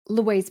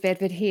Louise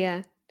Bedford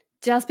here.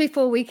 Just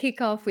before we kick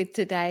off with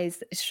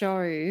today's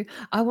show,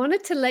 I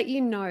wanted to let you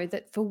know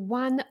that for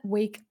 1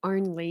 week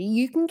only,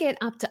 you can get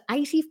up to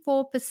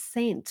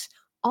 84%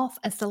 off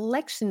a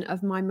selection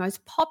of my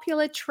most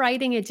popular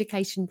trading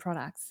education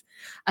products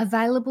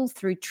available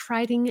through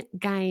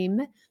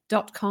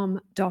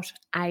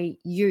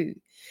tradinggame.com.au.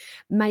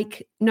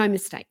 Make no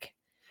mistake,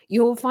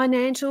 your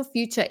financial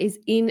future is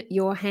in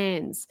your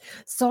hands.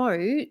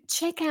 So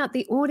check out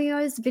the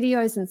audios,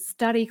 videos, and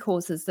study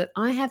courses that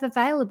I have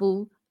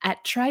available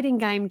at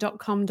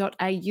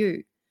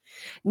tradinggame.com.au.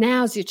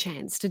 Now's your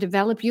chance to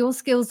develop your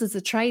skills as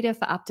a trader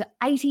for up to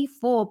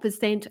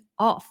 84%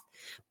 off,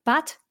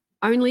 but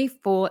only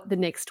for the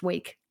next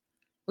week.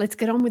 Let's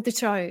get on with the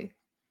show.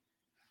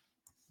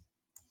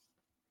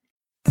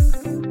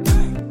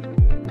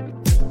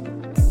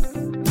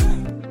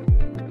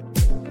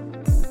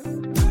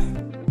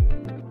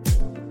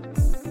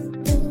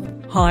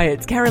 Hi,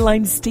 it's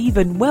Caroline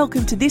Stephen.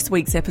 Welcome to this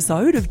week's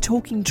episode of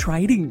Talking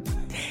Trading.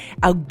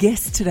 Our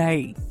guest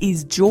today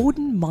is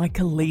Jordan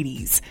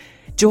Michaelides.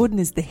 Jordan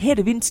is the head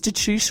of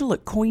institutional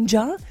at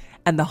CoinJar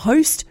and the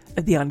host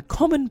of the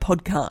Uncommon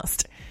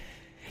podcast.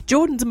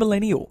 Jordan's a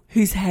millennial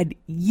who's had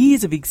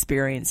years of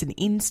experience in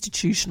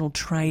institutional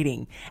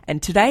trading,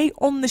 and today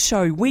on the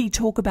show we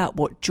talk about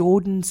what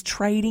Jordan's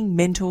trading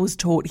mentors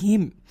taught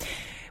him.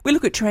 We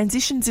look at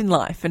transitions in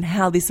life and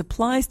how this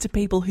applies to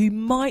people who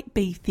might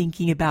be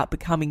thinking about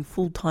becoming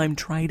full-time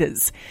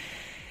traders.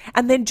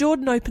 And then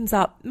Jordan opens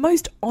up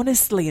most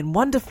honestly and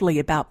wonderfully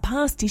about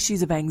past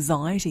issues of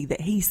anxiety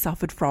that he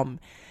suffered from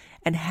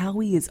and how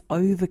he has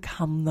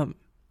overcome them.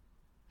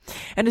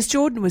 And as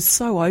Jordan was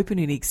so open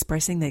in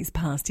expressing these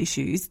past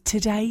issues,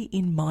 today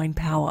in Mind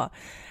Power,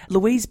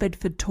 Louise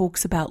Bedford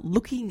talks about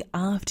looking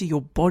after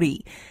your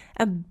body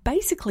and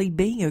basically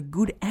being a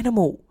good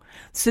animal,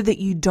 so that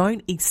you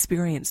don't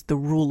experience the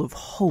rule of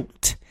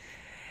halt.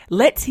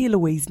 Let's hear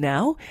Louise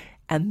now,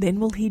 and then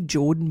we'll hear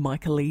Jordan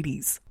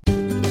Michaelides.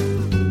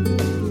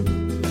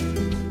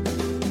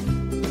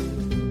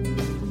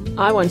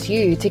 I want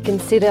you to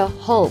consider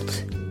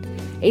HALT.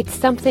 It's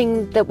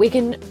something that we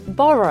can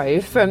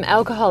borrow from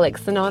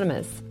Alcoholics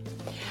Anonymous.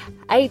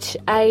 HALT.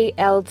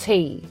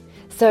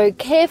 So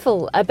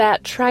careful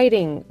about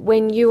trading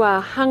when you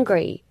are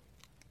hungry,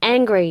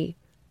 angry,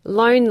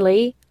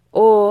 lonely,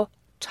 or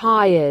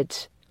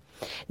tired.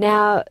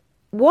 Now,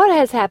 what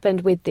has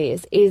happened with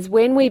this is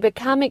when we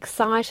become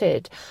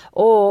excited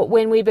or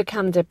when we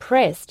become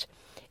depressed,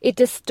 it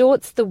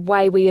distorts the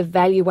way we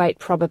evaluate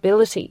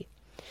probability.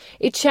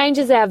 It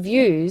changes our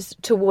views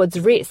towards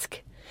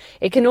risk.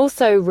 It can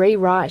also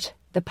rewrite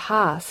the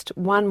past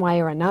one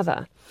way or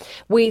another.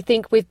 We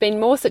think we've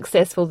been more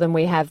successful than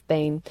we have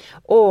been,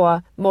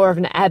 or more of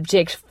an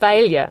abject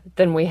failure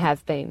than we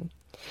have been.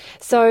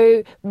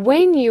 So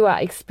when you are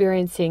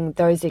experiencing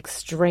those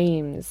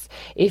extremes,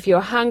 if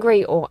you're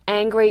hungry or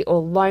angry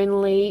or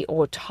lonely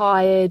or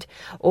tired,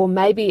 or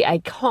maybe a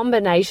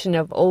combination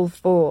of all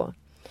four,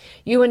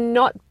 you are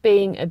not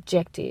being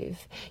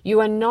objective.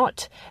 You are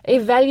not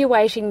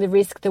evaluating the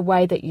risk the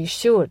way that you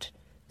should,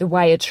 the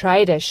way a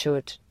trader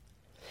should.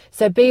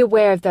 So be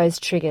aware of those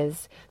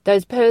triggers,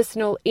 those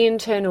personal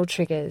internal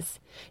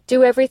triggers.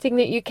 Do everything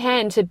that you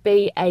can to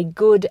be a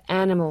good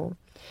animal.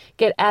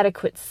 Get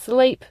adequate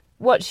sleep.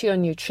 Watch your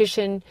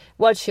nutrition,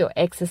 watch your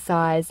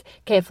exercise,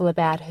 careful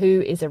about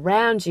who is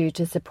around you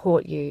to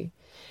support you.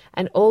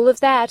 And all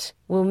of that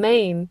will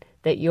mean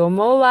that you're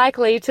more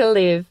likely to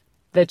live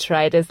the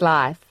trader's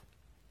life.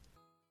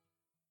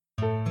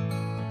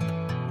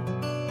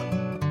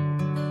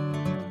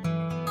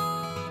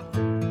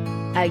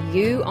 Are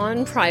you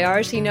on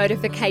priority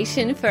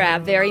notification for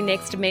our very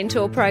next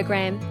mentor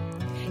program?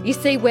 You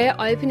see, we're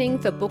opening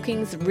for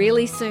bookings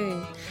really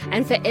soon.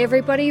 And for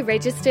everybody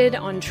registered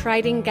on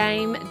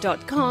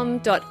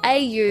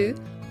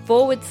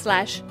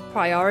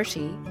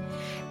tradinggame.com.au/priority,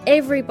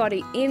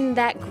 everybody in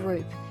that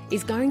group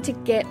is going to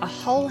get a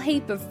whole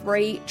heap of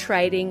free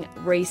trading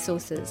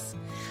resources.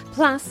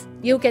 Plus,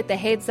 you'll get the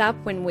heads up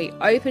when we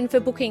open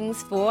for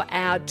bookings for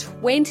our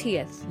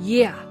 20th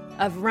year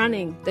of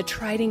running the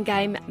Trading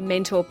Game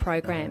Mentor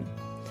Program.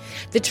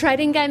 The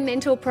Trading Game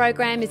Mentor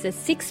Program is a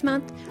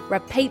 6-month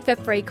repeat for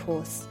free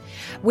course.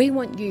 We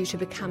want you to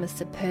become a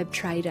superb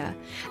trader,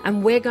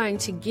 and we're going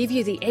to give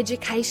you the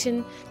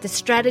education, the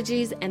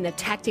strategies and the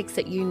tactics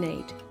that you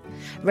need.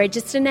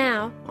 Register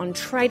now on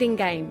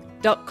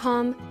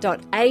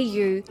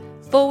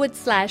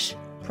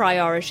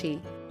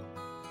tradinggame.com.au/priority.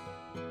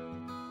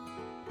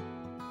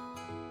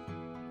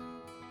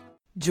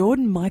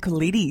 Jordan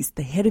Michaelides,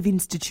 the head of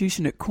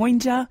institution at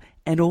CoinJar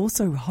and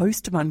also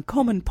host of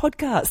Uncommon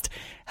podcast.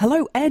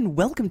 Hello and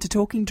welcome to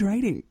Talking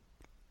Trading.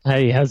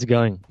 Hey, how's it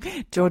going?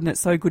 Jordan, it's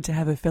so good to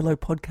have a fellow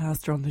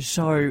podcaster on the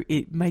show.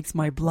 It makes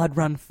my blood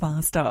run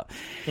faster.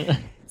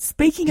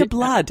 Speaking of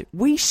blood,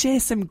 we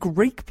share some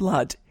Greek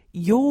blood.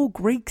 You're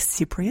Greek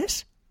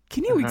Cypriot.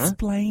 Can you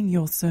explain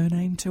your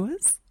surname to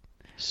us?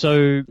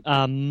 So,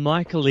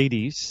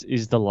 Michaelides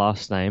is the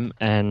last name,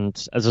 and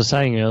as I was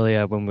saying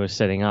earlier when we were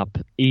setting up,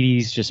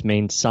 Edes just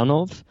means son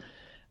of,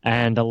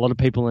 and a lot of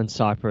people in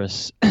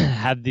Cyprus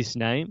have this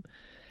name.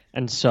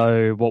 And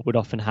so what would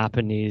often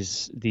happen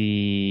is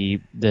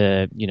the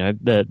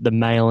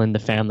male in the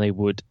family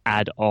would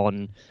add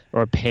on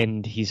or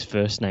append his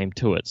first name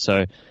to it.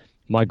 So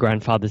my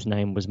grandfather's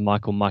name was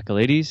Michael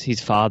Michaelides. His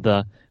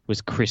father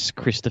was Chris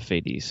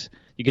Christofides.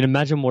 You can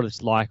imagine what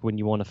it's like when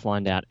you want to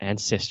find out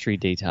ancestry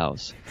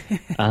details.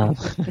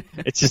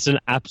 It's just an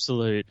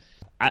absolute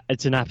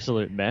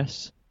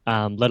mess.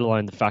 Let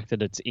alone the fact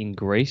that it's in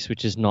Greece,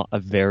 which is not a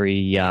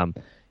very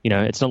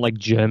it's not like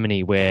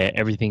Germany where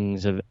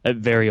everything's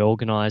very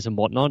organized and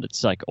whatnot.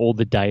 It's like all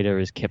the data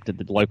is kept at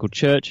the local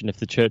church, and if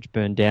the church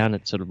burned down,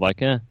 it's sort of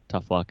like,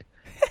 tough luck.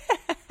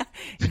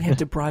 You have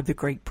to bribe the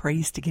Greek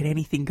priest to get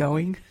anything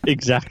going.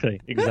 Exactly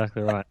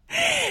right.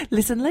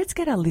 Listen, let's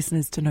get our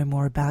listeners to know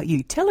more about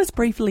you. Tell us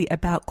briefly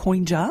about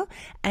CoinJar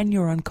and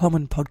your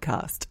Uncommon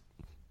podcast.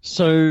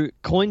 So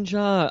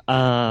CoinJar,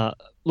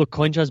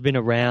 CoinJar's been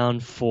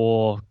around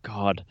for,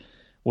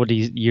 what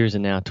year is it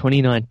now?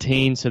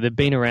 2019. So they've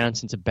been around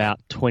since about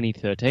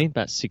 2013,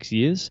 about 6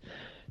 years.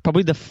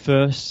 Probably the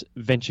first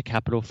venture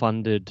capital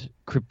funded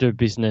crypto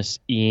business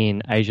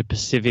in Asia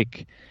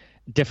Pacific,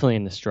 definitely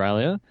in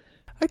Australia.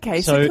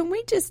 Okay, so can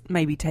we just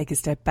maybe take a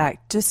step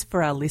back just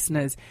for our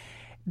listeners?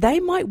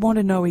 They might want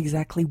to know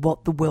exactly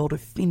what the world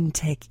of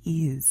fintech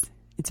is.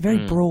 It's a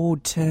very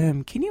broad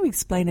term. Can you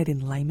explain it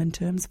in layman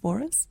terms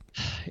for us?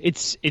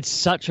 It's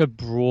such a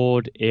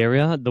broad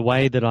area. The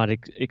way that I'd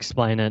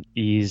explain it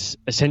is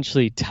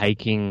essentially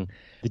taking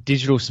the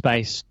digital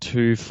space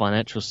to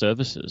financial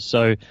services.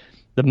 So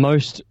the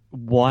most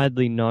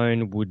widely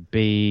known would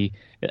be,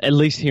 at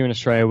least here in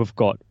Australia, we've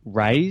got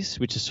Raise,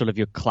 which is sort of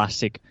your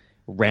classic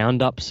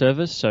roundup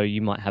service. So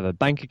you might have a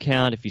bank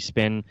account. If you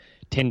spend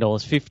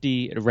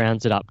 $10.50, it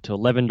rounds it up to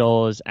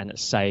 $11 and it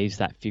saves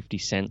that 50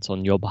 cents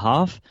on your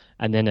behalf,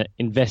 and then it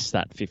invests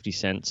that 50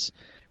 cents.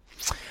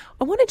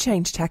 I want to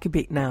change tack a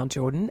bit now,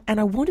 Jordan, and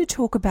I want to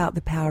talk about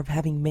the power of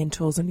having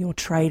mentors in your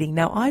trading.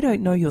 Now, I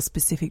don't know your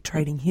specific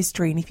trading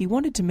history, and if you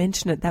wanted to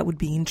mention it, that would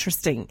be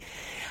interesting.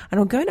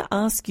 And I'm going to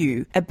ask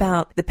you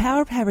about the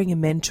power of having a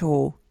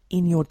mentor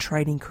in your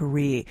trading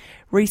career.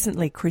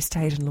 Recently, Chris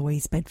Tate and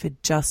Louise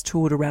Bedford just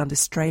toured around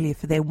Australia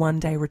for their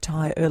one-day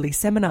retire early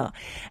seminar,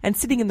 and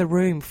sitting in the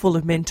room full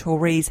of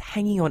mentorees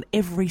hanging on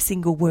every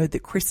single word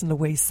that Chris and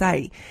Louise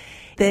say.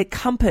 The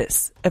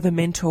compass of a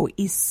mentor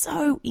is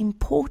so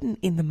important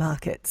in the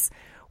markets.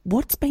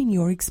 What's been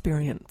your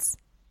experience?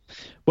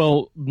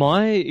 Well,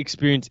 my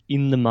experience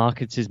in the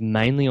markets is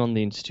mainly on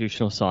the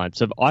institutional side.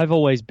 So I've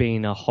always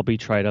been a hobby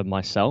trader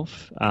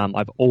myself.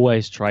 I've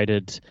always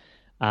traded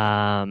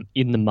in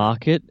the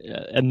market.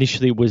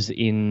 Initially was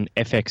in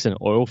FX and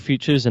oil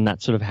futures, and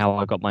that's sort of how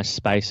I got my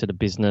space at a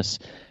business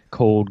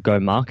called Go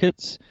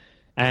Markets.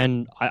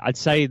 And I'd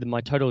say that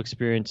my total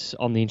experience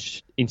on the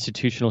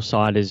institutional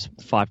side is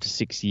 5 to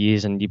 6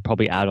 years, and you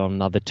probably add on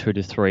another 2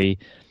 to 3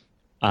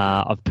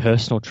 of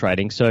personal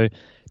trading. So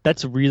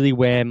that's really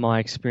where my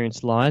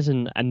experience lies.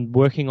 And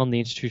working on the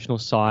institutional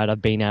side,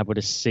 I've been able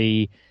to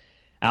see,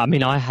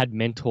 I had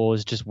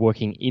mentors just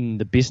working in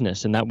the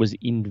business, and that was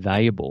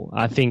invaluable.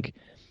 I think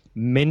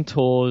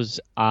mentors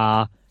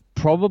are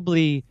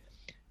probably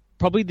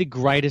the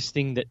greatest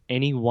thing that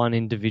any one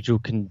individual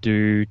can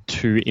do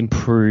to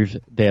improve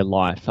their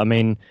life.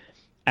 And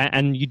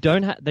they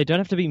don't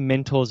have to be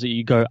mentors that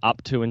you go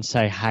up to and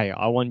say, hey,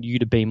 I want you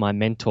to be my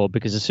mentor,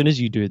 because as soon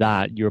as you do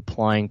that, you're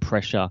applying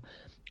pressure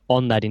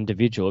on that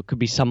individual. It could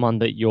be someone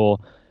that you're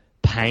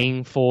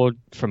paying for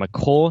from a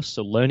course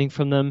or learning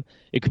from them.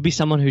 It could be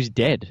someone who's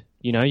dead.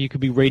 You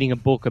could be reading a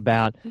book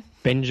about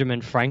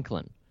Benjamin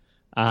Franklin.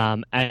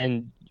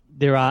 And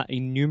there are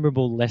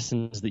innumerable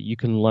lessons that you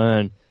can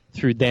learn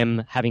through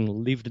them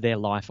having lived their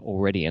life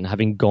already and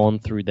having gone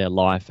through their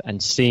life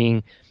and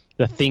seeing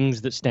the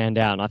things that stand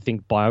out. And I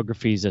think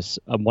biographies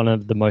are one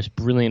of the most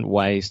brilliant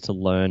ways to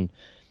learn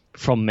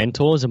from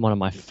mentors, and one of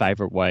my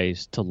favorite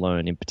ways to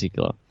learn in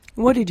particular.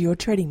 What did your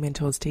trading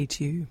mentors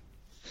teach you?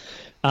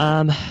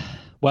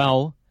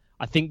 Well,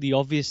 I think the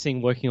obvious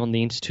thing working on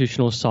the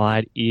institutional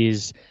side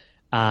is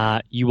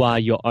you are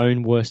your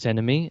own worst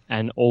enemy,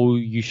 and all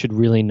you should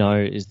really know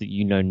is that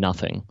you know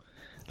nothing.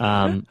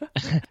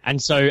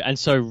 And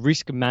so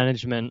risk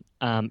management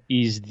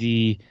is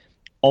the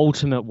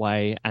ultimate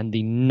way and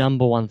the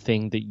number one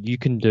thing that you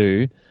can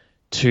do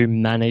to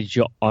manage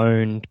your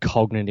own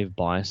cognitive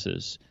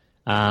biases.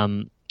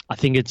 I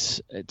think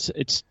it's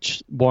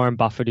Warren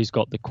Buffett who's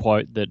got the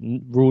quote that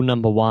rule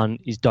number 1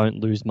 is don't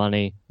lose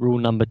money. Rule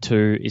number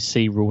 2 is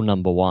see rule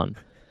number 1.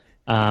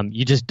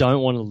 You just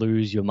don't want to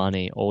lose your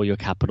money or your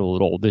capital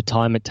at all. The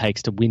time it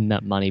takes to win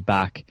that money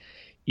back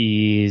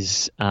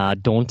is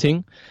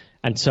daunting.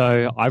 And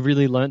so I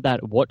really learned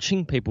that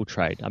watching people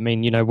trade.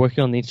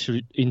 Working on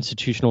the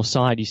institutional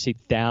side, you see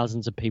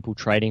thousands of people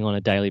trading on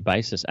a daily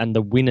basis. And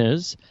the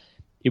winners,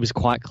 it was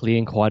quite clear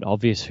and quite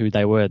obvious who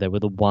they were. They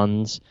were the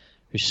ones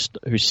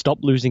who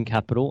stopped losing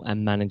capital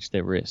and managed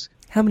their risk.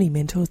 How many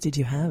mentors did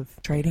you have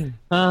trading?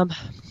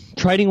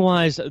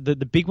 Trading-wise, the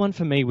big one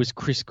for me was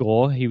Chris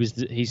Gore.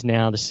 He's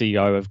now the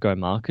CEO of Go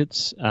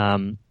Markets.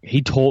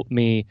 He taught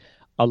me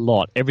a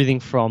lot. Everything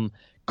from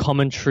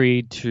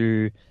commentary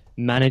to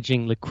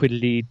managing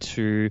liquidity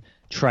to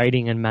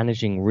trading and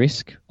managing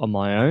risk on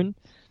my own.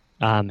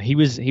 He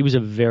was a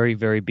very,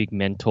 very big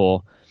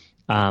mentor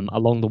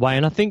along the way.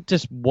 And I think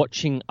just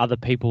watching other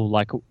people,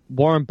 like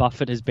Warren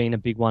Buffett has been a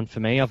big one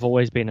for me. I've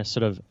always been a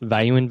sort of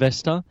value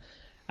investor,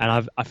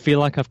 and I feel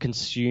like I've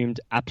consumed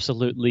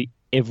absolutely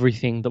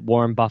everything that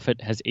Warren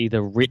Buffett has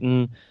either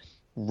written,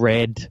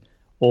 read,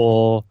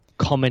 or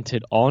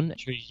commented on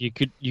you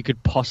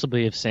could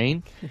possibly have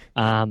seen.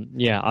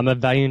 I'm a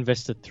value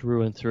investor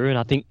through and through, and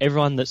I think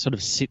everyone that sort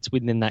of sits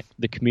within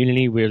the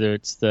community, whether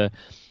it's the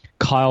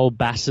Kyle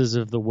Basses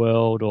of the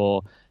world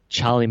or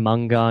Charlie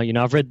Munger,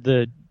 I've read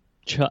the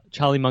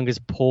Charlie Munger's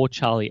Poor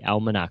Charlie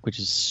Almanac, which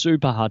is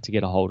super hard to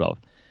get a hold of,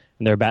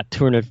 and they're about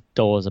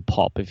 $200 a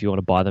pop if you want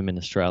to buy them in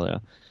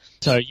Australia.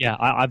 So yeah,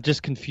 I've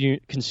just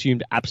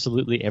consumed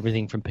absolutely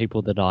everything from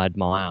people that I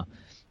admire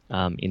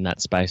in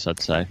that space, I'd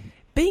say.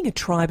 Being a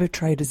tribe of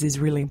traders is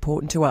really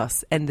important to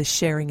us, and the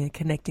sharing and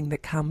connecting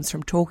that comes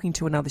from talking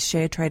to another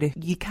share trader.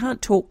 You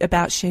can't talk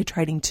about share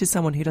trading to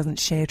someone who doesn't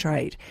share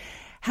trade.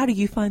 How do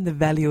you find the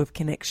value of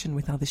connection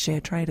with other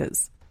share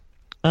traders?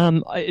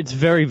 It's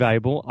very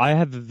valuable. I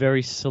have a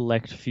very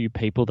select few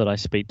people that I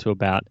speak to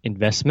about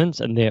investments,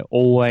 and they're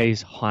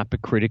always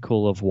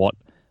hypercritical of what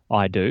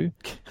I do.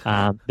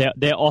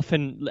 They're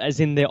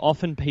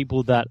often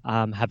people that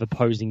have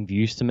opposing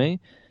views to me.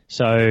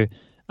 So.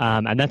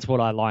 And that's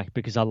what I like,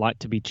 because I like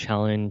to be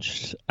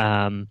challenged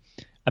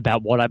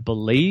about what I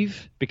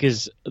believe,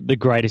 because the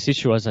greatest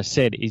issue, as I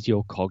said, is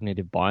your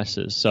cognitive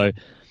biases. So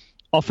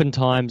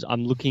oftentimes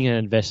I'm looking at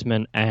an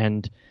investment,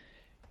 and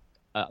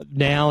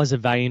now as a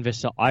value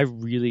investor, I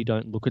really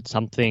don't look at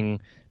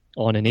something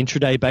on an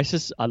intraday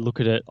basis. I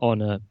look at it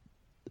on a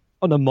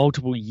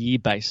multiple year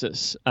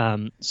basis.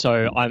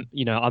 So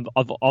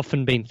I've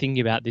often been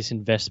thinking about this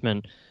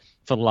investment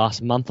for the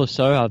last month or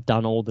so. I've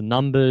done all the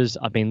numbers.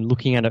 I've been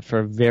looking at it for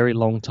a very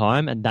long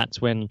time, and that's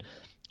when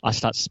I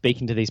start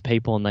speaking to these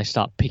people and they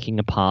start picking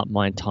apart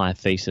my entire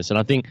thesis. And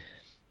I think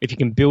if you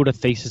can build a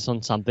thesis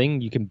on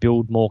something, you can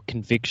build more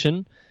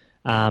conviction,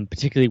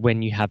 particularly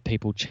when you have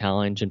people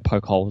challenge and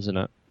poke holes in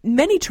it.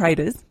 Many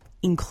traders,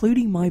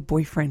 including my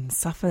boyfriend,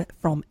 suffer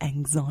from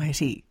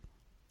anxiety.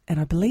 And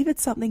I believe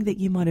it's something that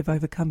you might have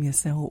overcome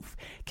yourself.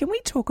 Can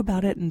we talk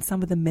about it and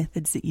some of the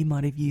methods that you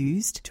might have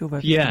used to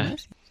overcome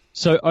it?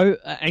 So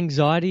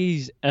anxiety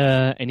is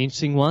an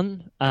interesting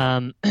one.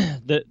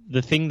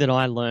 The thing that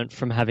I learned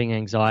from having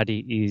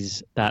anxiety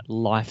is that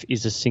life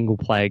is a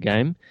single-player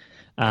game,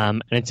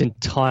 and it's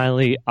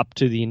entirely up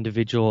to the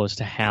individual as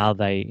to how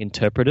they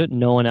interpret it.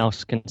 No one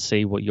else can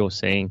see what you're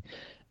seeing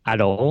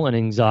at all, and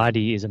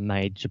anxiety is a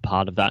major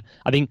part of that.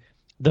 I think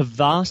the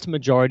vast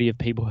majority of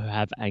people who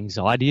have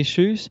anxiety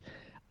issues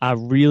are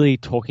really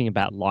talking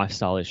about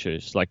lifestyle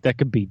issues. Like, that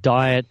could be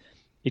diet,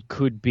 it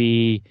could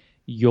be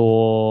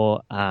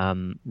your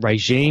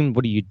regime.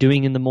 What are you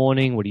doing in the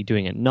morning? What are you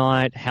doing at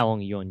night? How long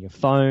are you on your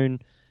phone?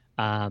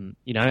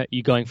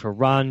 You're going for a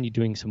run, you're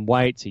doing some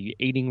weights, are you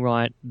eating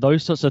right?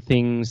 Those sorts of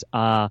things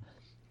are,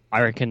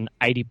 I reckon,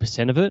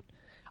 80% of it.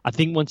 I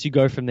think once you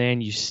go from there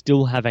and you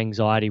still have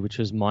anxiety, which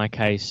was my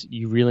case,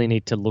 you really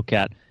need to look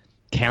at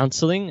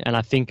counseling. And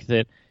I think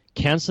that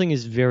counseling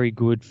is very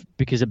good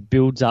because it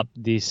builds up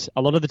this.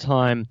 A lot of the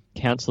time,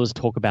 counselors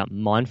talk about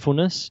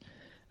mindfulness,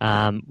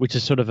 which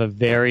is sort of a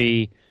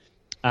very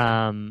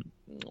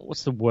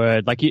what's the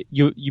word? Like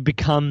you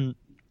become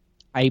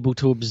able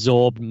to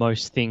absorb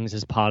most things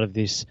as part of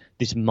this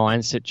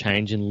mindset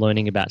change and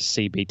learning about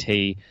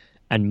CBT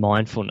and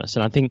mindfulness.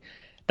 And I think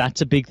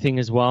that's a big thing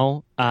as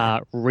well.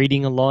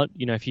 Reading a lot.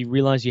 If you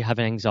realize you have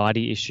an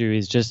anxiety issue,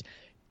 is just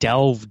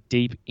delve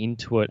deep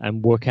into it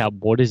and work out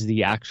what is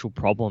the actual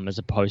problem as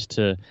opposed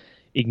to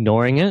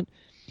ignoring it.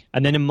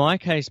 And then in my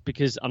case,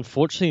 because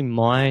unfortunately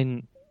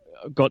mine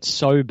got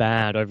so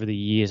bad over the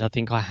years, I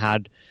think I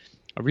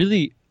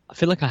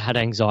feel like I had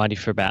anxiety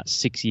for about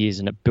 6 years,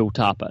 and it built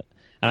up.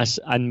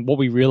 And what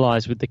we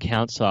realized with the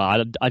counselor,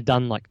 I'd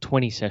done like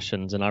 20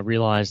 sessions, and I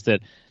realized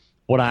that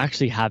what I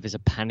actually have is a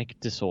panic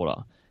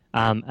disorder.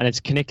 And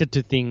it's connected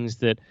to things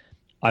that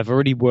I've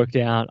already worked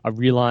out. I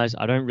realize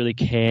I don't really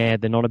care.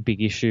 They're not a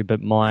big issue,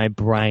 but my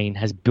brain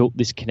has built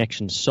this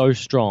connection so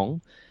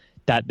strong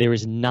that there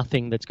is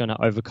nothing that's going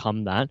to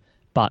overcome that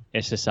but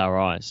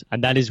SSRIs.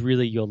 And that is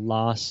really your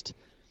last.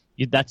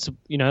 A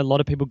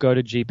lot of people go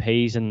to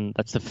GPs and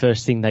that's the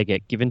first thing they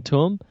get given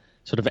to them,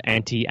 sort of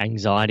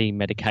anti-anxiety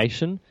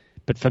medication.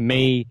 But for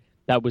me,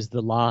 that was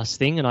the last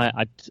thing. And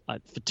I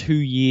for 2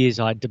 years,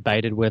 I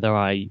debated whether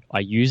I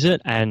use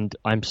it. And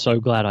I'm so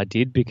glad I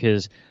did,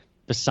 because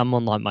for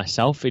someone like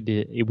myself,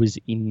 it was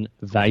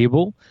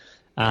invaluable.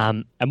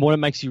 And what it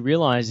makes you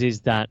realize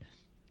is that,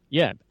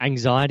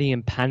 anxiety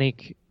and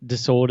panic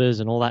disorders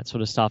and all that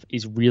sort of stuff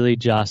is really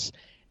just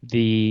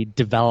the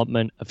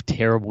development of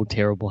terrible,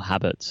 terrible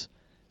habits.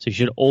 So you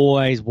should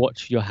always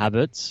watch your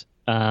habits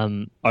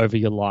over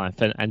your life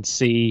and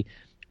see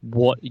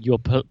what you're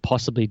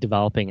possibly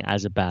developing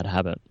as a bad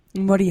habit.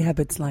 And what are your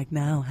habits like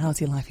now? How's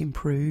your life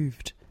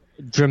improved?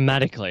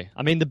 Dramatically.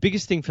 I mean, the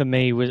biggest thing for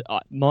me was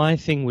my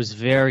thing was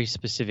very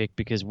specific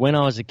because when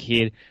I was a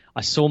kid,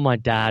 I saw my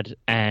dad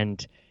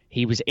and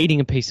he was eating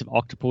a piece of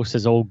octopus,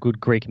 as all good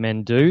Greek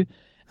men do,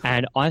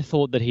 and I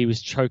thought that he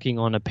was choking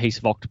on a piece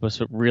of octopus,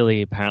 but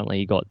really, apparently,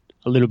 he got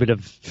a little bit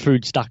of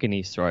food stuck in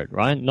his throat,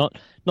 right? Not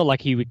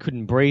like he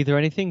couldn't breathe or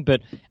anything,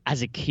 but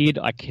as a kid,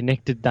 I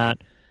connected that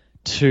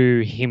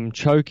to him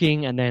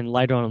choking, and then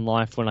later on in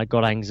life, when I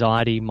got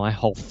anxiety, my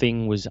whole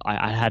thing was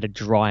I had a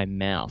dry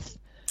mouth.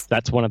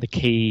 That's one of the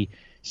key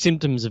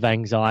symptoms of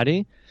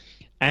anxiety.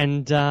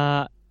 And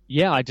I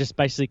just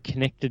basically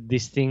connected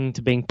this thing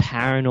to being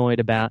paranoid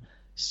about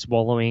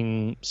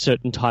swallowing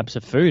certain types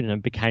of food, and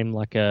it became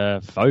like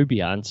a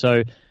phobia. And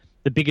so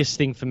the biggest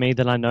thing for me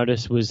that I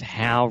noticed was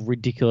how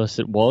ridiculous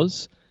it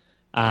was,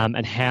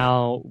 and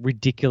how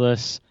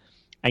ridiculous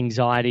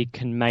anxiety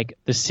can make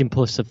the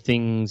simplest of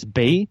things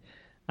be.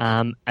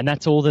 And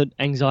that's all that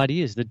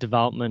anxiety is, the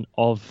development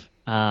of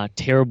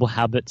terrible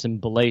habits and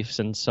beliefs.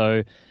 And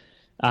so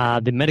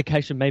the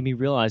medication made me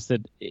realize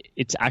that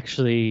it's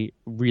actually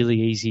really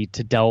easy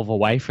to delve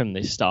away from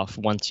this stuff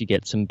once you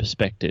get some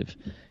perspective.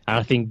 And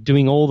I think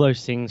doing all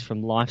those things,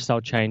 from lifestyle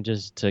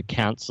changes to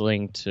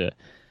counseling to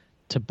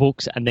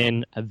books, and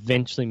then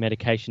eventually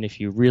medication if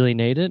you really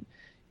need it,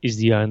 is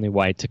the only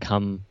way to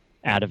come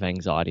out of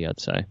anxiety, I'd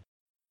say.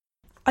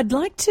 I'd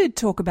like to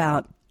talk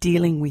about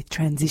dealing with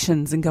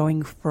transitions and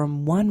going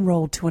from one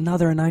role to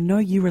another, and I know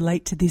you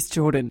relate to this,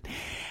 Jordan.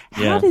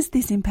 How does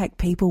this impact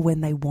people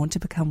when they want to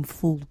become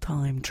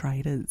full-time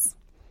traders?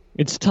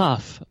 It's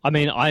tough. I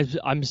mean, I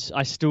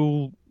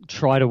still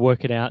try to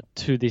work it out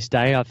to this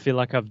day. I feel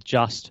like I've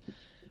just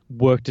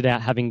worked it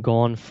out, having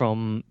gone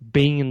from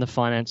being in the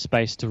finance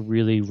space to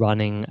really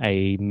running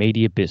a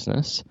media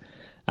business.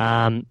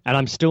 And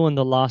I'm still in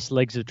the last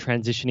legs of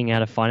transitioning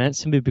out of finance,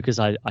 simply because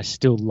I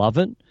still love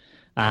it.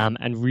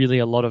 And really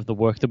a lot of the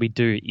work that we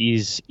do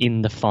is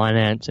in the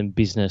finance and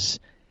business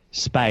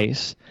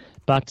space.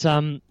 But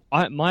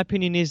my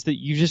opinion is that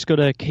you just got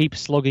to keep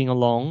slogging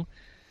along,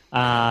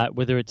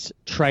 whether it's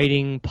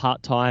trading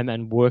part-time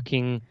and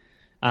working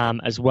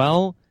as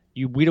well.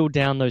 You whittle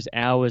down those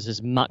hours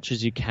as much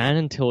as you can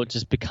until it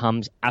just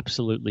becomes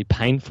absolutely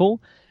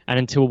painful, and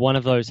until one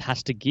of those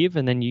has to give,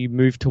 and then you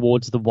move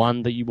towards the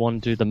one that you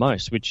want to do the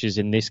most, which is,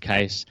 in this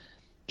case,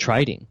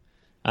 trading.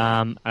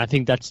 And I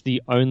think that's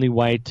the only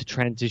way to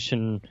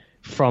transition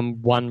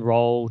from one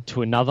role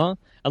to another,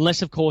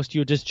 unless, of course,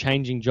 you're just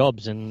changing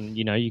jobs and,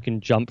 you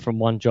can jump from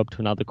one job to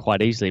another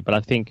quite easily. But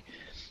I think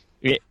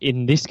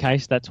in this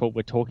case, that's what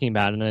we're talking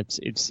about, and it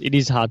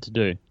is hard to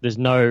do. There's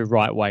no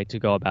right way to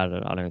go about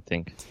it, I don't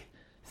think.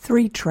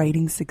 3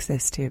 trading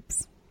success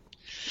tips.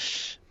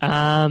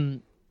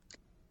 3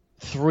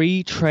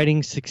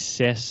 trading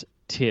success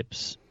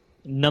tips.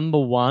 Number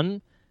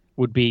 1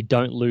 would be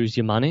don't lose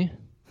your money.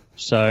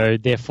 So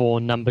therefore,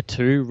 number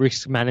 2,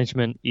 risk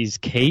management is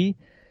key.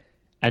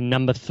 And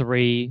number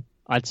 3,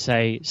 I'd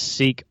say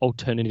seek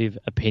alternative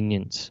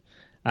opinions.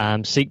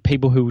 Seek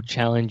people who will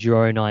challenge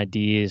your own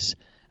ideas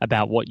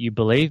about what you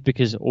believe,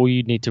 because all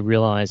you need to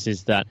realize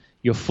is that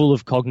you're full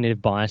of cognitive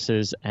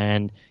biases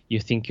and you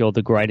think you're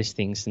the greatest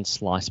thing since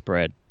sliced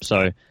bread.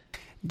 So,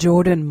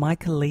 Jordan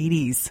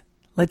Michaelides,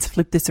 let's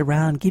flip this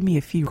around. Give me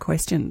a few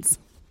questions.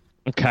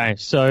 Okay,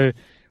 so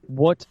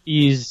what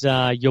is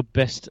your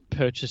best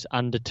purchase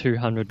under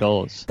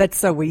 $200? That's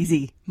so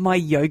easy. My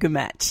yoga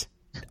mat.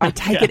 I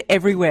take it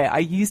everywhere. I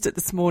used it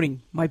this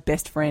morning. My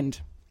best friend.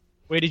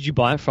 Where did you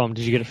buy it from?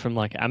 Did you get it from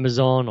like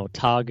Amazon or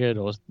Target,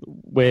 or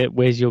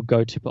where's your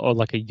go-to, or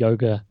like a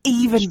yoga?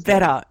 Even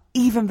better.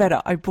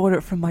 I bought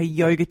it from my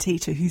yoga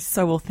teacher, who's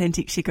so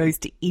authentic. She goes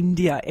to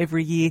India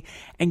every year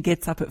and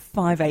gets up at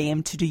 5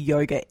 a.m. to do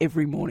yoga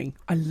every morning.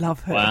 I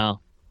love her.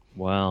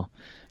 Wow.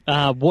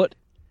 What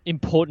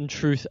important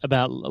truth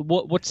about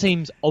what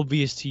seems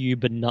obvious to you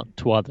but not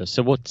to others?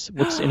 So what's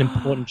an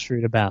important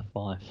truth about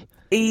life?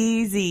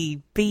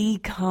 Easy. Be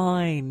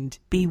kind.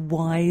 Be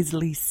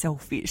wisely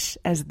selfish,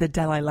 as the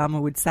Dalai Lama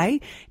would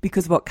say,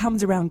 because what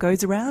comes around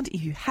goes around.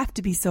 If you have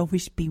to be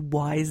selfish, be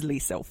wisely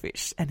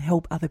selfish and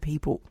help other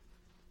people.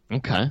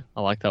 Okay,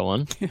 I like that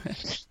one.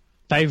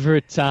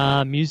 Favorite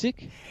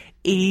music?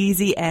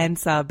 Easy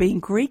answer.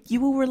 Being Greek,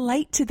 you will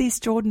relate to this,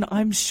 Jordan.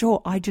 I'm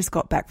sure. I just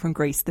got back from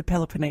Greece, the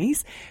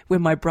Peloponnese, where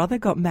my brother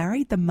got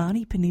married, the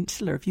Mani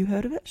Peninsula. Have you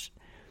heard of it?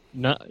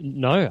 No,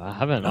 I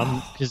haven't.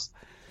 Because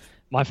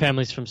my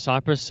family's from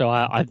Cyprus, so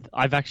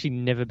I've actually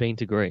never been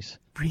to Greece.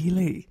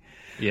 Really?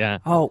 Yeah.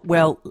 Oh,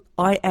 well,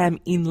 I am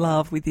in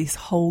love with this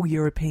whole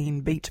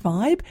European beach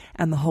vibe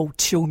and the whole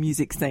chill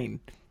music scene.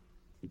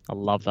 I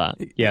love that.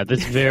 Yeah,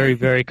 that's very,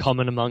 very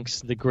common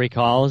amongst the Greek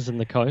Isles and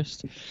the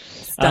coast.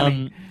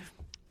 Stunning.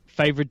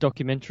 Favorite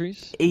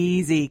documentaries?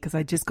 Easy, because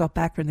I just got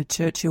back from the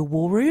Churchill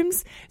War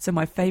Rooms. So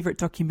my favorite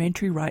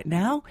documentary right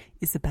now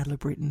is The Battle of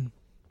Britain.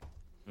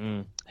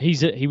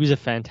 He was a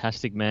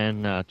fantastic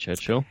man,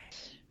 Churchill.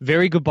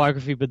 Very good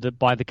biography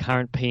by the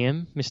current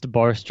PM, Mr.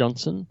 Boris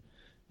Johnson.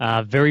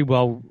 Very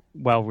well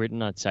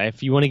written, I'd say.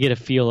 If you want to get a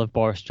feel of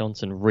Boris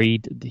Johnson,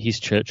 read his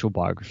Churchill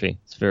biography.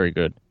 It's very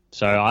good.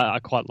 So I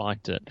quite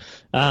liked it.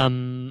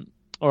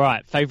 All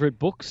right, favourite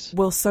books?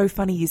 Well, so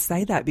funny you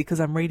say that because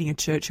I'm reading a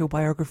Churchill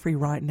biography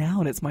right now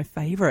and it's my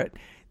favourite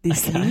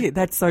this year.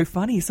 That's so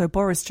funny. So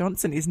Boris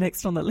Johnson is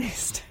next on the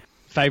list.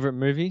 Favourite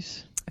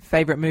movies?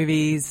 Favourite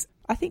movies?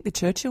 I think the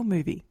Churchill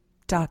movie,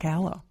 Dark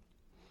Hour.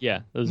 Yeah,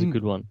 that was a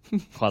good one.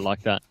 Quite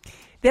like that.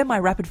 They're my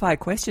rapid-fire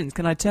questions.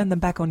 Can I turn them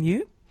back on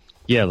you?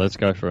 Yeah, let's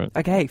go for it.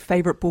 Okay,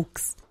 favourite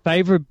books?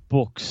 Favourite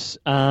books?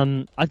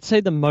 I'd say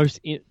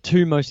the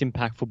two most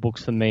impactful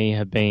books for me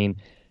have been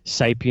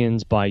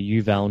Sapiens by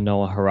Yuval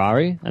Noah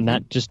Harari, and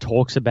that just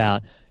talks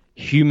about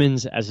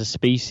humans as a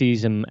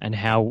species and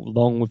how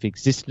long we've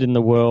existed in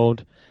the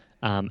world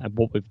and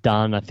what we've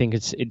done. I think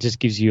it just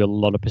gives you a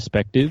lot of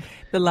perspective.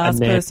 The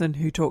last person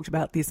who talked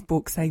about this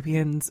book,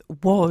 Sapiens,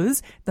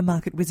 was the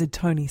market wizard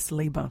Tony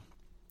Saliba.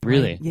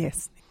 Really?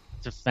 Yes.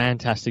 It's a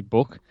fantastic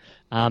book,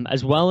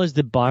 as well as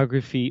the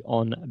biography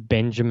on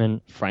Benjamin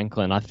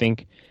Franklin. I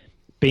think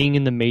being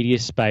in the media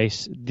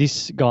space,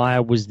 this guy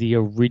was the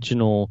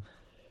original...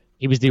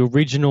 He was the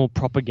original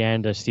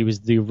propagandist. He was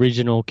the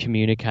original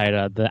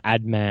communicator, the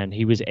ad man.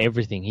 He was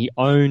everything. He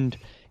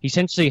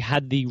essentially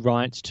had the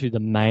rights to the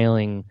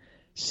mailing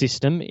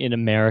system in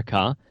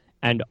America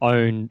and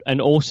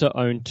also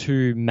owned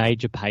two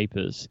major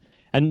papers.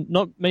 And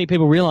not many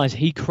people realize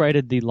he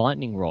created the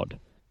lightning rod.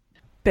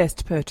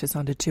 Best purchase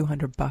under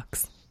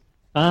 $200.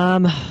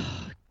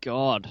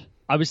 God.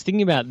 I was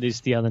thinking about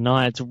this the other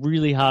night. It's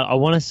really hard. I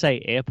want to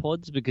say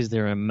AirPods because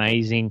they're an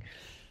amazing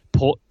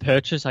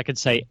purchase. I could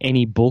say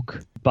any book,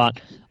 but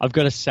I've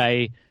got to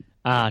say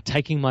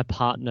taking my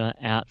partner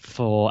out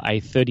for a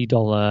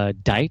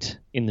 $30 date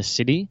in the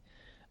city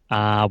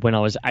when I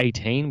was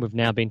 18. We've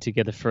now been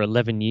together for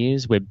 11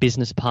 years. We're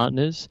business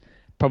partners.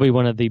 Probably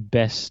one of the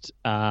best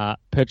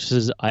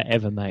purchases I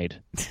ever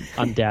made,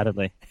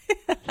 undoubtedly.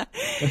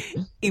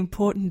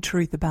 Important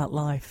truth about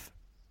life.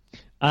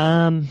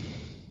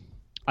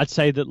 I'd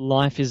say that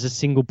life is a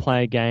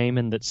single-player game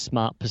and that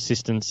smart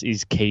persistence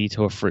is key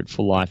to a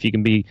fruitful life. You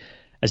can be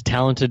as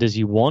talented as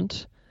you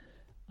want,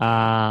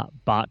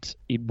 but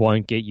it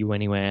won't get you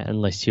anywhere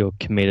unless you're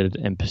committed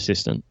and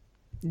persistent.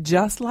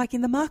 Just like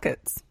in the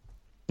markets.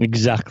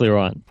 Exactly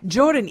right.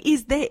 Jordan,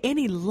 is there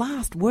any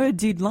last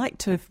words you'd like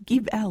to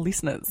give our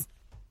listeners?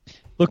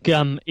 Look,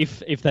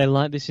 if they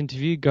like this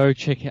interview, go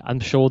check it. I'm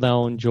sure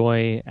they'll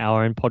enjoy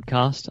our own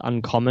podcast,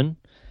 Uncommon.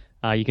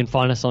 You can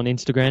find us on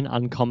Instagram,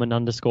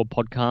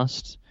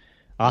 uncommon_podcast.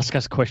 Ask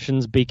us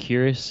questions, be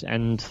curious,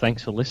 and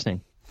thanks for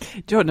listening.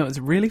 Jordan, it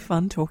was really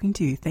fun talking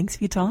to you. Thanks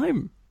for your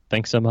time.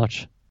 Thanks so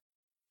much.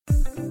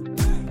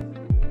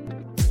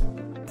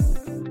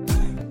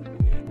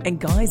 And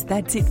guys,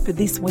 that's it for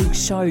this week's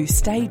show.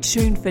 Stay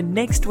tuned for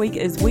next week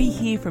as we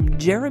hear from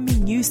Jeremy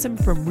Newsom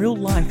from Real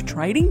Life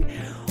Trading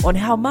on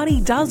how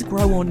money does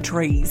grow on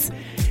trees.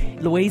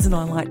 Louise and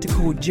I like to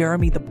call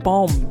Jeremy the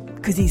bomb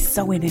because he's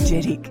so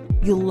energetic.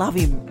 You'll love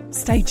him.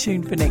 Stay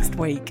tuned for next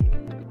week.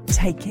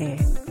 Take care.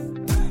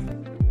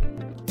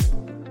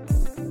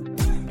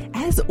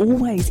 As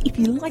always, if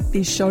you like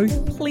this show,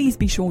 please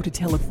be sure to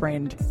tell a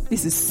friend.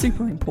 This is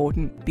super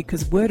important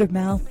because word of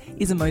mouth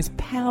is the most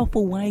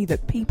powerful way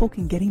that people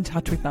can get in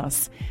touch with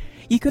us.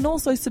 You can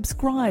also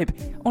subscribe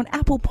on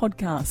Apple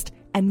Podcast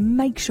and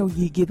make sure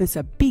you give us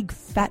a big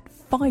fat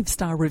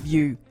 5-star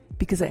review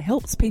because it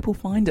helps people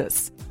find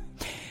us.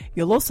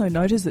 You'll also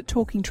notice that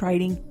Talking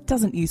Trading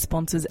doesn't use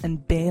sponsors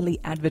and barely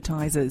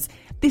advertisers.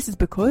 This is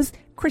because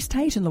Chris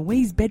Tate and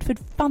Louise Bedford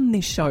fund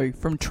this show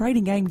from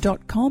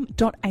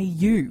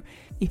tradinggame.com.au.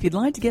 If you'd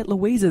like to get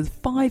Louise's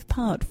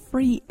 5-part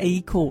free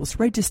e-course,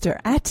 register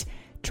at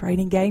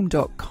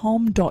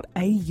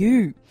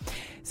tradinggame.com.au.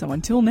 So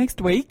until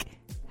next week,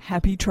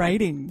 happy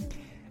trading.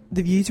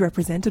 The views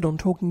represented on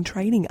Talking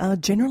Trading are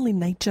general in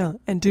nature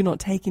and do not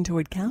take into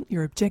account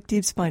your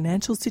objectives,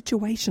 financial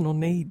situation or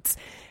needs.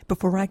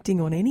 Before acting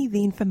on any of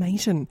the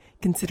information,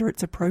 consider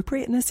its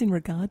appropriateness in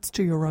regards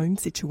to your own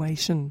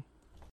situation.